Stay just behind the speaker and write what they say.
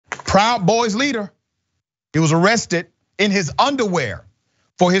Proud Boys leader, he was arrested in his underwear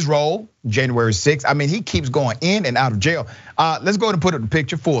for his role January 6th. I mean, he keeps going in and out of jail. Let's go ahead and put up the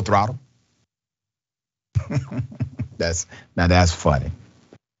picture, full throttle. That's funny.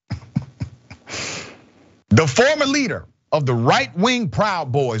 The former leader of the right-wing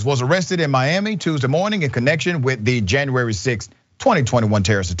Proud Boys was arrested in Miami Tuesday morning in connection with the January 6th, 2021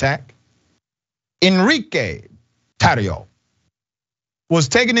 terrorist attack. Enrique Tarrio was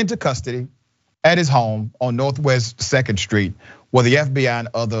taken into custody at his home on Northwest 2nd Street, where the FBI and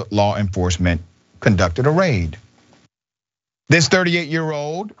other law enforcement conducted a raid. This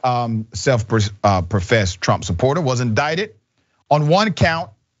 38-year-old self-professed Trump supporter was indicted on one count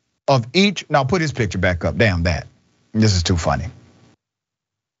of each. Now put his picture back up, damn that. This is too funny.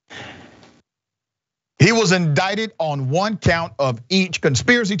 He was indicted on one count of each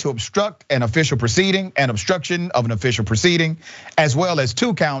conspiracy to obstruct an official proceeding and obstruction of an official proceeding, as well as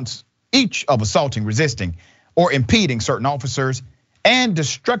 2 counts each of assaulting, resisting, or impeding certain officers and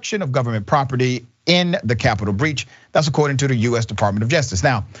destruction of government property in the Capitol breach. That's according to the US Department of Justice.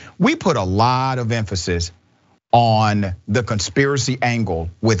 Now, we put a lot of emphasis on the conspiracy angle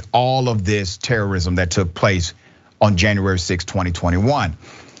with all of this terrorism that took place on January 6, 2021.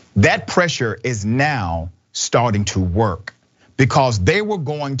 That pressure is now starting to work because they were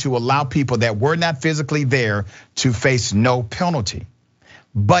going to allow people that were not physically there to face no penalty.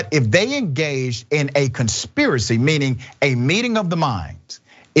 But if they engaged in a conspiracy, meaning a meeting of the minds,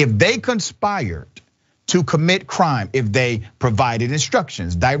 if they conspired to commit crime, if they provided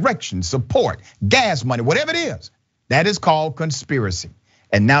instructions, directions, support, gas money, whatever it is, that is called conspiracy.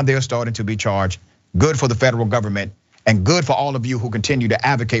 And now they're starting to be charged. Good for the federal government and good for all of you who continue to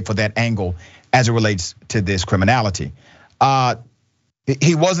advocate for that angle as it relates to this criminality.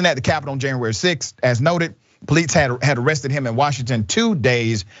 He wasn't at the Capitol on January 6th, as noted. Police had arrested him in Washington 2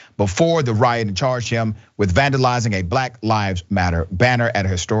 days before the riot and charged him with vandalizing a Black Lives Matter banner at a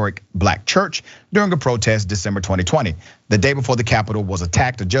historic Black church during a protest December 2020. The day before the Capitol was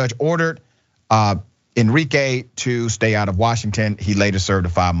attacked, a judge ordered Enrique to stay out of Washington. He later served a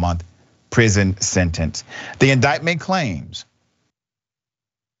 5-month prison sentence. The indictment claims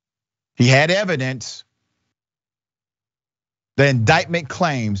he had evidence. The indictment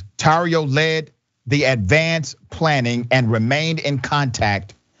claims Tarrio led the advanced planning and remained in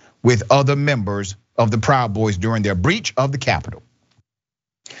contact with other members of the Proud Boys during their breach of the Capitol.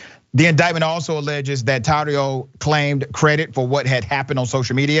 The indictment also alleges that Tarrio claimed credit for what had happened on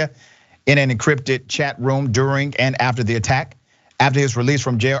social media in an encrypted chat room during and after the attack. After his release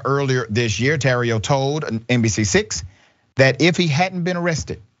from jail earlier this year, Tarrio told NBC6 that if he hadn't been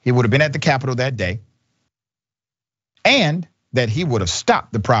arrested, he would have been at the Capitol that day, and that he would have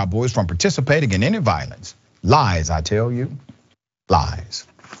stopped the Proud Boys from participating in any violence. Lies, I tell you, lies.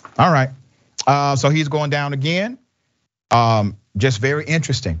 All right, so he's going down again. Just very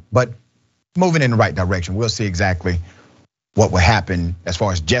interesting, but moving in the right direction. We'll see exactly what will happen as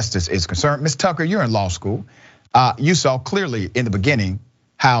far as justice is concerned. Ms. Tucker, you're in law school. You saw clearly in the beginning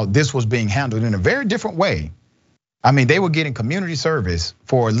how this was being handled in a very different way. I mean, they were getting community service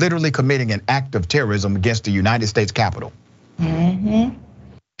for literally committing an act of terrorism against the United States Capitol.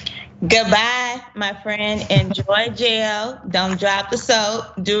 Goodbye, my friend. Enjoy jail. Don't drop the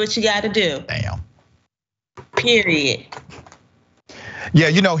soap. Do what you gotta do. Damn. Period.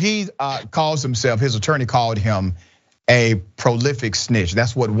 Yeah, he calls himself, his attorney called him a prolific snitch.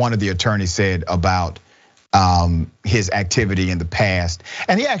 That's what one of the attorneys said about his activity in the past.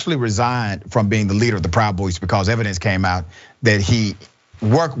 And he actually resigned from being the leader of the Proud Boys because evidence came out that he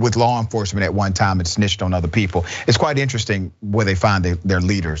worked with law enforcement at one time and snitched on other people. It's quite interesting where they find their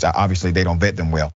leaders. Obviously, they don't vet them well.